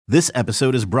This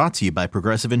episode is brought to you by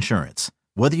Progressive Insurance.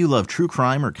 Whether you love true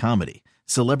crime or comedy,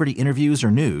 celebrity interviews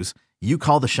or news, you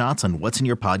call the shots on what's in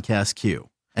your podcast queue.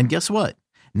 And guess what?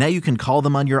 Now you can call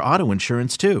them on your auto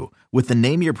insurance too with the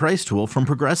Name Your Price tool from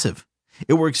Progressive.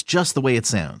 It works just the way it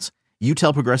sounds. You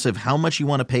tell Progressive how much you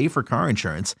want to pay for car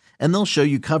insurance, and they'll show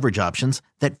you coverage options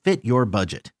that fit your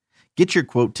budget. Get your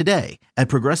quote today at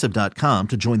Progressive.com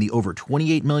to join the over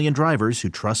 28 million drivers who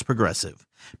trust Progressive.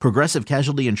 Progressive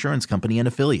Casualty Insurance Company and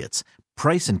Affiliates.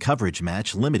 Price and coverage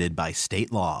match limited by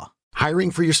state law. Hiring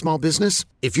for your small business?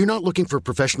 If you're not looking for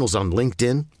professionals on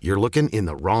LinkedIn, you're looking in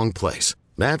the wrong place.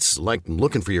 That's like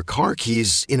looking for your car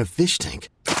keys in a fish tank.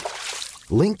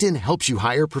 LinkedIn helps you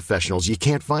hire professionals you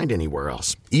can't find anywhere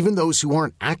else, even those who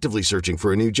aren't actively searching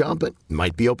for a new job but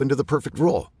might be open to the perfect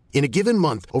role. In a given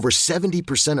month, over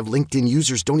 70% of LinkedIn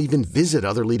users don't even visit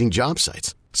other leading job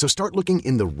sites. So start looking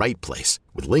in the right place.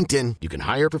 With LinkedIn, you can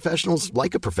hire professionals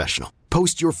like a professional.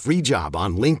 Post your free job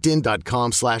on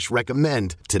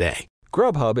linkedin.com/recommend today.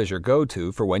 Grubhub is your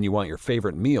go-to for when you want your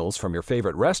favorite meals from your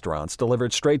favorite restaurants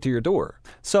delivered straight to your door.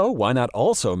 So why not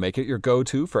also make it your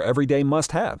go-to for everyday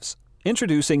must-haves?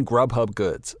 Introducing Grubhub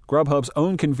Goods, Grubhub's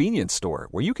own convenience store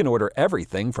where you can order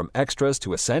everything from extras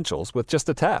to essentials with just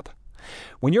a tap.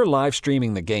 When you're live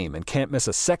streaming the game and can't miss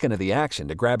a second of the action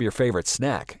to grab your favorite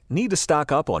snack, need to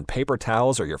stock up on paper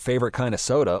towels or your favorite kind of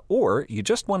soda, or you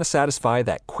just want to satisfy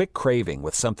that quick craving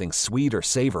with something sweet or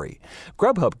savory,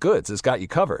 Grubhub Goods has got you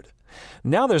covered.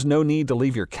 Now there's no need to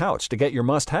leave your couch to get your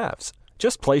must-haves.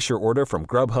 Just place your order from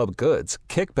Grubhub Goods,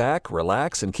 kick back,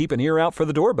 relax, and keep an ear out for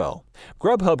the doorbell.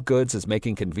 Grubhub Goods is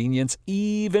making convenience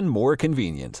even more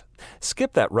convenient.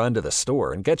 Skip that run to the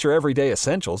store and get your everyday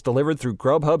essentials delivered through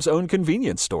Grubhub's own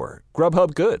convenience store,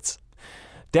 Grubhub Goods.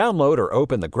 Download or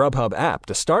open the Grubhub app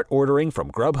to start ordering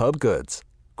from Grubhub Goods.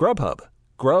 Grubhub.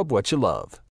 Grub what you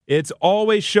love. It's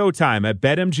always showtime at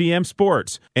BetMGM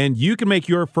Sports, and you can make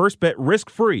your first bet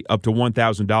risk-free up to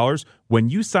 $1,000 when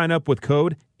you sign up with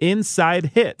code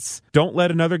INSIDEHITS. Don't let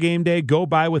another game day go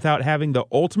by without having the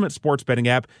ultimate sports betting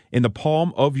app in the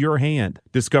palm of your hand.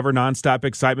 Discover nonstop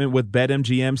excitement with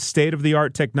BetMGM's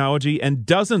state-of-the-art technology and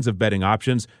dozens of betting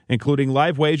options, including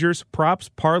live wagers, props,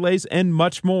 parlays, and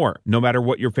much more. No matter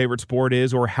what your favorite sport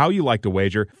is or how you like to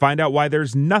wager, find out why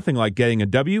there's nothing like getting a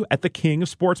W at the king of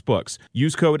sportsbooks.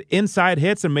 Use code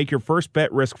INSIDEHITS and make your first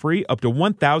bet risk-free up to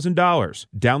 $1,000.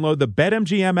 Download the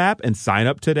BetMGM app and sign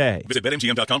up today. Visit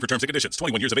BetMGM.com for terms and conditions.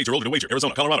 21 years of age or older to wager.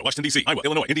 Arizona, Colorado, Washington, D.C., Iowa,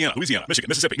 Illinois, Indiana, Louisiana, Michigan,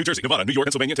 Mississippi, New Jersey, Nevada, New York,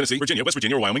 Pennsylvania, Tennessee, Virginia, West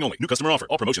Virginia, or Wyoming only. New customer offer.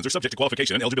 All promotions are subject to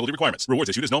qualification and eligibility requirements. Rewards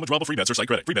issued as non-withdrawable free bets or site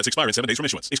credit. Free bets expire in 7 days from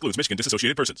issuance. Excludes Michigan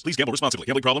disassociated persons. Please gamble responsibly.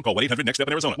 Gambling problem? Call 1-800-NEXT-STEP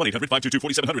in Arizona.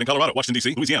 1-800-522-4700 in Colorado, Washington,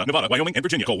 D.C., Louisiana, Nevada, Wyoming, and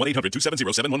Virginia. Call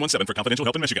 1-800-270-7117 for confidential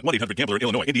help in Michigan. 1-800-GAMBLER in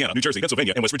Illinois, Indiana, New Jersey,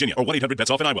 Pennsylvania, and West Virginia, or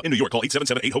 1-800-BETS-OFF in Iowa. In New York, call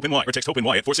 877-8-HOPE-NY or text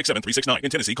HOPE-NY at 467-369. In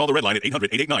Tennessee, call the red line at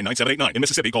 800-889-9789. In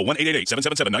Mississippi, call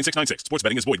 1-888-777-9696. Sports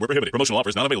betting is void where prohibited. Promotional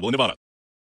offers not available in Nevada.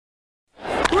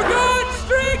 We're going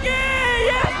streaky!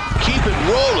 Yes! Keep it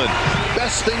rolling.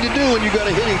 Best thing to do when you got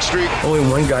a hitting streak. Only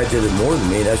one guy did it more than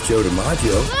me. That's Joe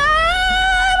DiMaggio.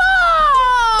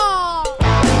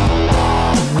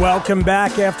 Welcome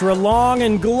back after a long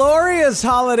and glorious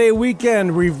holiday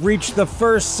weekend. We've reached the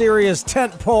first serious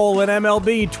tentpole in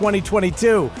MLB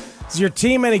 2022. Is your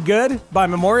team any good by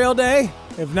Memorial Day?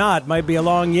 If not, might be a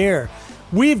long year.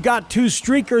 We've got two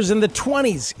streakers in the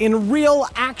 20s in real,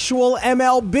 actual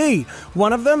MLB.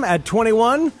 One of them at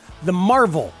 21, the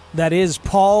marvel that is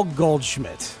Paul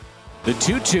Goldschmidt. The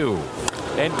 2-2,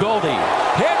 and Goldie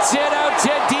hits it out to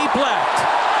deep left.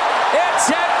 It's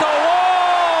at the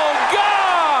wall,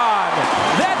 gone!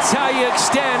 That's how you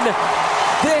extend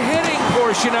the hitting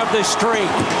portion of the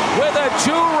streak with a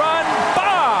two-run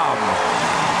bomb.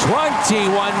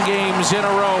 21 games in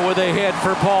a row with a hit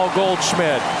for Paul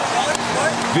Goldschmidt.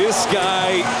 This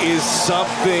guy is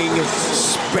something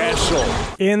special.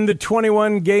 In the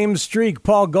 21-game streak,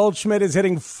 Paul Goldschmidt is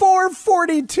hitting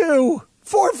 .442.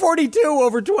 .442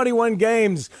 over 21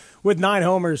 games with 9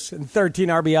 homers and 13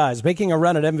 RBIs. Making a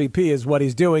run at MVP is what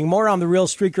he's doing. More on the real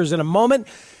streakers in a moment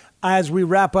as we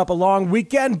wrap up a long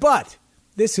weekend. But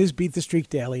this is Beat the Streak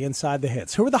Daily Inside the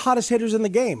Hits. Who are the hottest hitters in the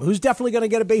game? Who's definitely going to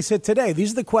get a base hit today?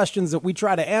 These are the questions that we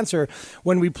try to answer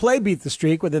when we play Beat the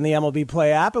Streak within the MLB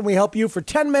Play app, and we help you for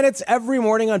 10 minutes every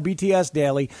morning on BTS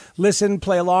Daily. Listen,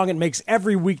 play along. It makes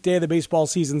every weekday of the baseball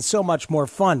season so much more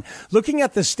fun. Looking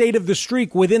at the state of the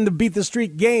streak within the Beat the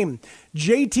Streak game,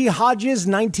 JT Hodges,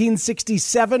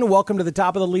 1967. Welcome to the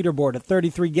top of the leaderboard at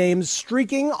 33 games,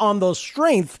 streaking on the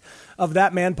strength of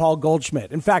that man, Paul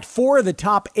Goldschmidt. In fact, 4 of the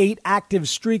top 8 active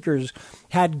streakers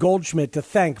had Goldschmidt to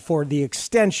thank for the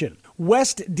extension.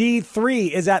 West D3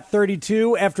 is at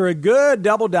 32 after a good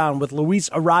double down with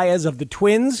Luis Arias of the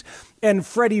Twins and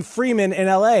Freddie Freeman in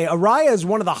L.A. Arias is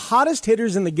one of the hottest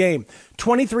hitters in the game,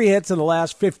 23 hits in the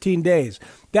last 15 days.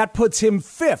 That puts him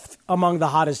fifth among the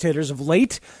hottest hitters of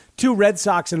late. 2 Red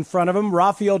Sox in front of him,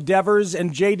 Rafael Devers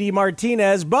and J.D.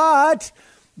 Martinez, but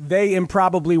they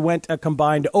improbably went a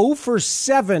combined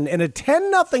 0-for-7 in a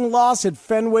 10-0 loss at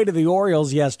Fenway to the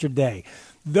Orioles yesterday.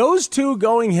 Those two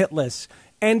going hitless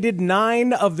ended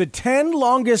 9 of the 10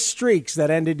 longest streaks that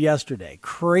ended yesterday.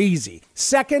 Crazy.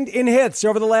 Second in hits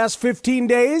over the last 15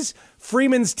 days,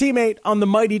 Freeman's teammate on the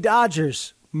mighty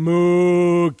Dodgers,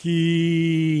 Mookie.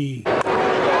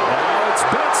 Now it's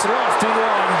Betts lofting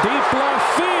one, deep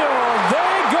left field.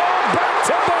 They go back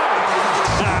to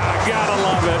back. Gotta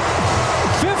love it.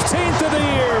 15th of the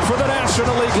year for the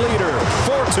National League leader.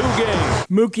 4-2 game.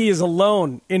 Mookie is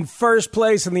alone in first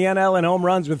place in the NL in home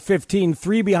runs with 15,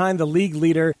 3 behind the league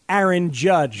leader, Aaron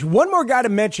Judge. One more guy to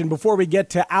mention before we get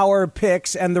to our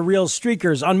picks and the real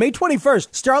streakers. On May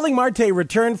 21st, Starling Marte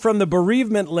returned from the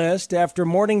bereavement list after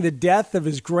mourning the death of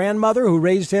his grandmother who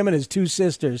raised him and his 2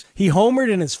 sisters. He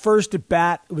homered in his first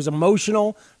at-bat. It was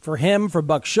emotional for him, for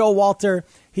Buck Showalter.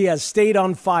 He has stayed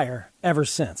on fire ever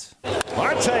since.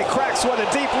 Marte cracks one to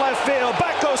deep left field.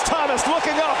 Back goes Thomas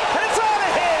looking up. It's out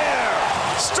of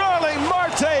here! Starling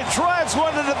Marte drives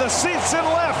one into the seats in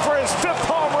left for his 5th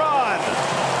home run.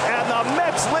 And the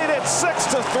Mets lead it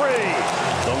 6-3.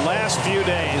 The last few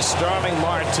days, Starling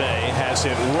Marte has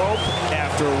hit rope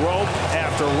after rope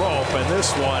after rope. And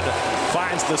this one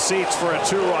finds the seats for a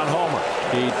 2-run homer.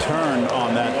 He turned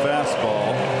on that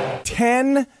fastball.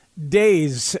 10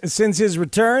 days since his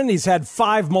return. He's had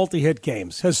 5 multi-hit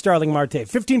games, has Starling Marte.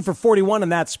 15 for 41 in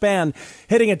that span,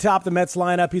 hitting atop the Mets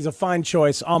lineup. He's a fine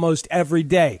choice almost every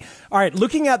day. All right,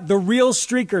 looking at the real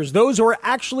streakers, those who are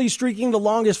actually streaking the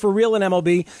longest for real in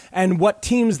MLB and what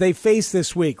teams they face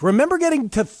this week. Remember, getting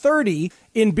to 30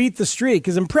 in Beat the Streak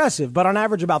is impressive, but on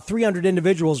average about 300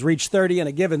 individuals reach 30 in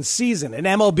a given season. In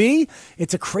MLB,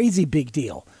 it's a crazy big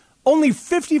deal. Only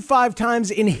 55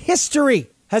 times in history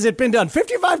has it been done.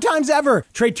 55 times ever.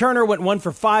 Trey Turner went 1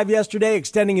 for 5 yesterday,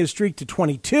 extending his streak to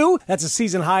 22. That's a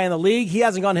season high in the league. He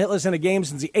hasn't gone hitless in a game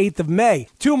since the 8th of May.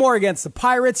 2 more against the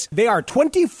Pirates. They are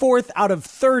 24th out of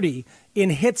 30 in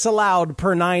hits allowed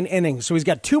per 9 innings. So he's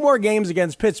got 2 more games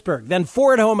against Pittsburgh. Then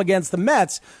 4 at home against the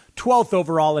Mets, 12th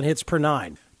overall in hits per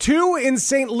 9. 2 in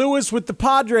St. Louis with the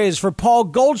Padres for Paul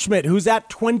Goldschmidt, who's at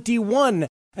 21.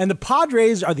 And the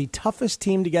Padres are the toughest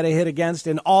team to get a hit against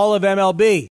in all of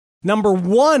MLB. Number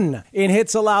 1 in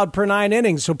hits allowed per 9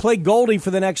 innings. So play Goldie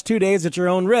for the next 2 days at your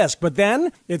own risk. But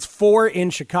then it's 4 in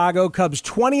Chicago. Cubs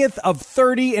 20th of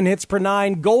 30 in hits per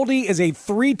 9. Goldie is a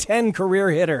 .310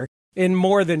 career hitter in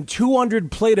more than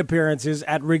 200 plate appearances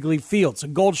at Wrigley Field. So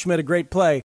Goldschmidt, a great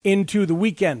play into the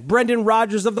weekend. Brendan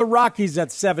Rodgers of the Rockies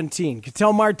at 17.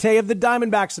 Ketel Marte of the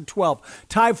Diamondbacks at 12.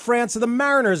 Ty France of the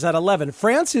Mariners at 11.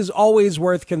 France is always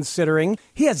worth considering.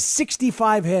 He has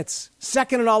 65 hits,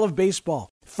 second in all of baseball.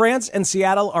 France and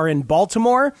Seattle are in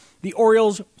Baltimore. The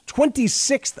Orioles,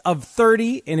 26th of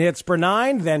 30 in hits per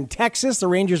 9. Then Texas, the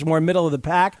Rangers more middle of the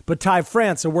pack, but Ty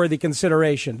France a worthy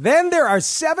consideration. Then there are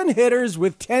 7 hitters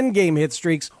with 10-game hit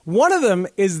streaks. One of them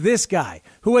is this guy,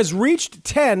 who has reached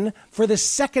 10 for the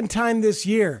 2nd time this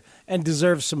year and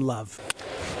deserves some love.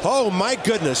 Oh, my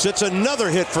goodness, it's another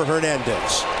hit for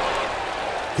Hernandez.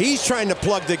 He's trying to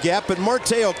plug the gap, but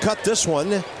Marte will cut this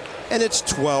one, and it's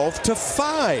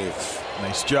 12-5.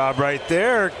 Nice job right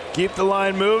there. Keep the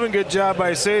line moving. Good job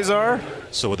by Cesar.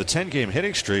 So with a 10-game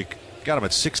hitting streak, got him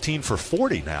at 16 for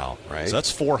 40 now. Right. So that's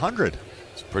 400.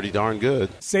 It's pretty darn good.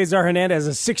 Cesar Hernandez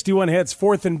has 61 hits,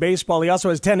 4th in baseball. He also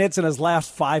has 10 hits in his last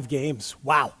 5 games.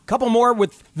 Wow. Couple more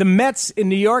with the Mets in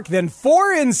New York, then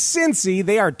 4 in Cincy.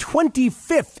 They are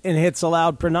 25th in hits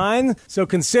allowed per 9. So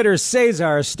consider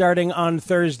Cesar starting on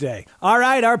Thursday. All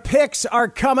right, our picks are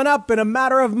coming up in a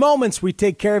matter of moments. We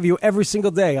take care of you every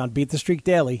single day on Beat the Streak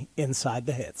Daily, Inside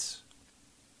the Hits.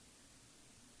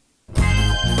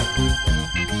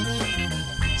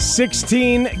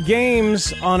 16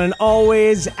 games on an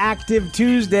always active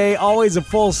Tuesday, always a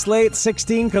full slate.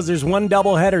 16 because there's one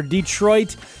doubleheader,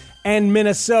 Detroit and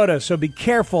Minnesota. So be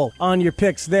careful on your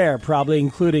picks there, probably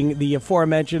including the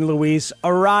aforementioned Luis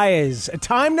Arias.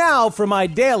 Time now for my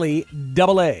daily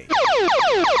double A.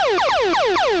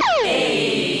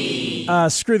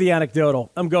 Screw the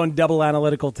anecdotal. I'm going double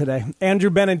analytical today. Andrew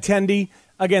Benintendi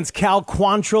against Cal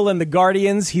Quantrill and the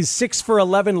Guardians. He's 6 for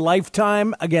 11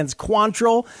 lifetime against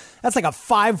Quantrill. That's like a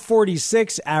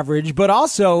 546 average. But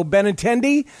also,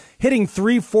 Benintendi hitting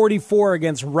 344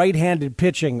 against right-handed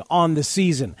pitching on the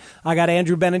season. I got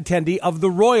Andrew Benintendi of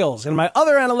the Royals. And my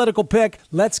other analytical pick,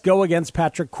 let's go against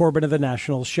Patrick Corbin of the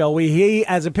Nationals, shall we? He,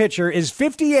 as a pitcher, is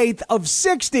 58th of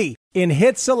 60 in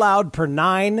hits allowed per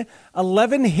 9,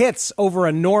 11 hits over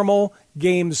a normal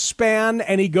game span,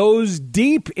 and he goes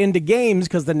deep into games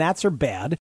because the Nats are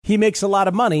bad. He makes a lot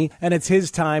of money, and it's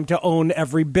his time to own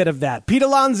every bit of that. Pete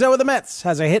Alonso of the Mets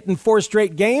has a hit in 4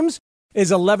 straight games, is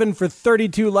 11 for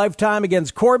 32 lifetime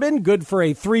against Corbin, good for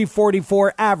a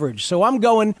 344 average. So I'm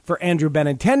going for Andrew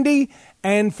Benintendi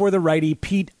and for the righty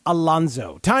Pete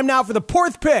Alonso. Time now for the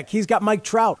 4th pick. He's got Mike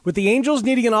Trout. With the Angels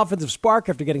needing an offensive spark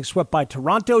after getting swept by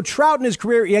Toronto, Trout in his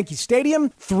career at Yankee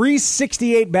Stadium,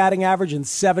 368 batting average and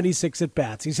 76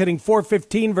 at-bats. He's hitting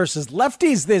 .415 versus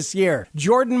lefties this year.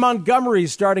 Jordan Montgomery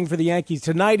starting for the Yankees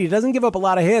tonight. He doesn't give up a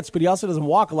lot of hits, but he also doesn't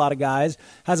walk a lot of guys.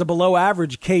 Has a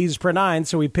below-average Ks per 9,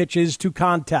 so he pitches to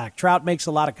contact. Trout makes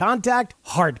a lot of contact,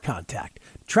 hard contact.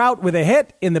 Trout with a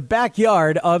hit in the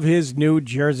backyard of his New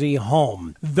Jersey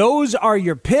home. Those are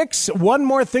your picks. One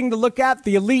more thing to look at,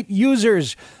 the elite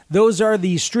users. Those are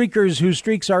the streakers whose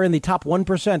streaks are in the top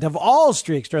 1% of all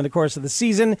streaks during the course of the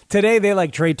season. Today, they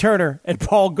like Trey Turner and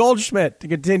Paul Goldschmidt to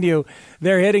continue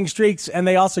their hitting streaks, and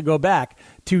they also go back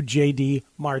to J.D.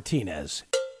 Martinez.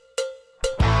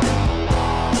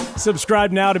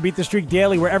 Subscribe now to Beat the Streak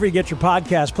Daily wherever you get your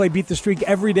podcast. Play Beat the Streak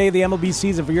every day of the MLB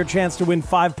season for your chance to win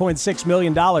 $5.6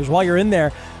 million. While you're in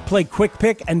there, play Quick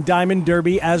Pick and Diamond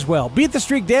Derby as well. Beat the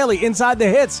Streak Daily Inside the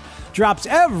Hits drops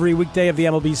every weekday of the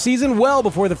MLB season well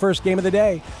before the first game of the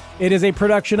day. It is a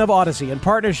production of Odyssey in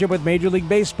partnership with Major League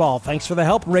Baseball. Thanks for the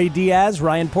help, Ray Diaz.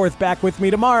 Ryan Porth back with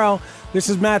me tomorrow. This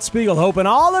is Matt Spiegel, hoping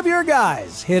all of your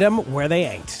guys hit them where they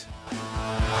ain't.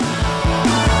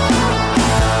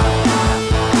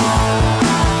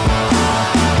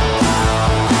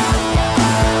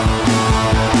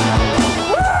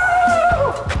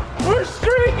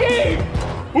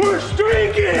 We're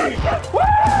streaking! Woo!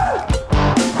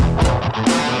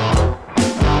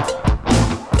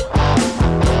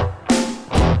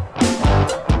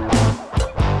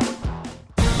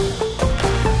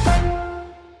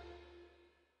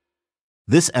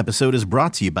 This episode is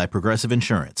brought to you by Progressive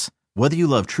Insurance. Whether you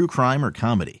love true crime or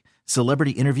comedy,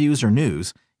 celebrity interviews or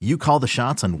news, you call the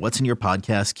shots on what's in your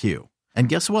podcast queue. And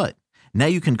guess what? Now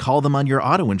you can call them on your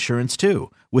auto insurance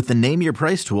too with the Name Your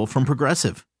Price tool from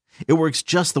Progressive. It works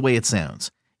just the way it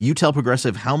sounds. You tell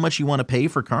Progressive how much you want to pay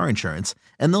for car insurance,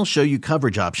 and they'll show you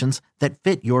coverage options that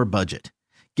fit your budget.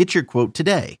 Get your quote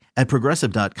today at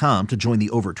Progressive.com to join the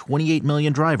over 28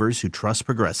 million drivers who trust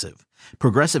Progressive.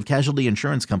 Progressive Casualty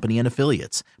Insurance Company and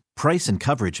Affiliates. Price and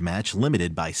coverage match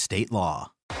limited by state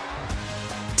law.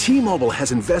 T-Mobile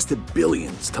has invested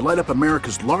billions to light up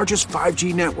America's largest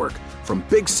 5G network, from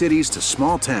big cities to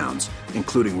small towns,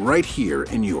 including right here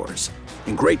in yours.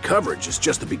 And great coverage is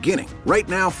just the beginning. Right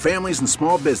now, families and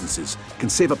small businesses can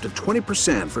save up to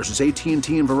 20% versus AT&T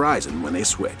and Verizon when they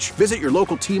switch. Visit your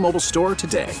local T-Mobile store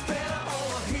today.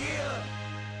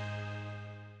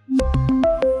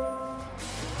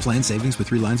 Plan savings with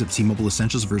 3 lines of T-Mobile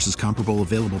Essentials versus comparable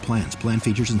available plans. Plan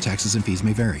features and taxes and fees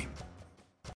may vary.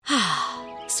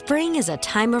 Spring is a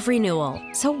time of renewal,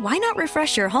 so why not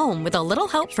refresh your home with a little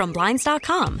help from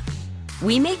Blinds.com?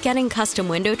 We make getting custom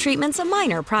window treatments a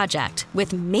minor project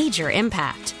with major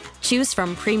impact. Choose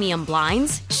from premium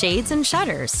blinds, shades, and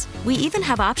shutters. We even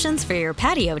have options for your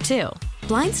patio, too.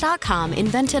 Blinds.com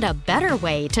invented a better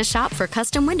way to shop for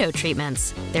custom window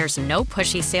treatments. There's no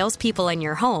pushy salespeople in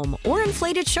your home or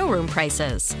inflated showroom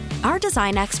prices. Our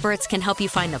design experts can help you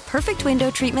find the perfect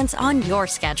window treatments on your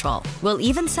schedule. We'll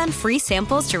even send free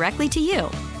samples directly to you.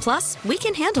 Plus, we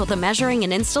can handle the measuring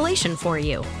and installation for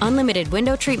you. Unlimited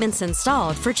window treatments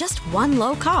installed for just one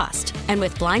low cost. And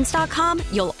with Blinds.com,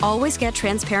 you'll always get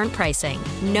transparent pricing.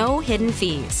 No hidden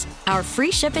fees. Our free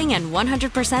shipping and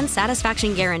 100%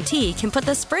 satisfaction guarantee can put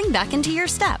the spring back into your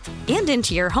step and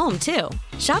into your home, too.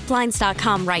 Shop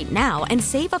Blinds.com right now and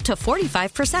save up to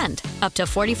 45%. Up to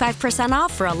 45%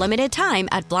 off for a limited time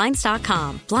at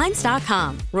Blinds.com.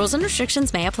 Blinds.com. Rules and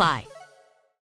restrictions may apply.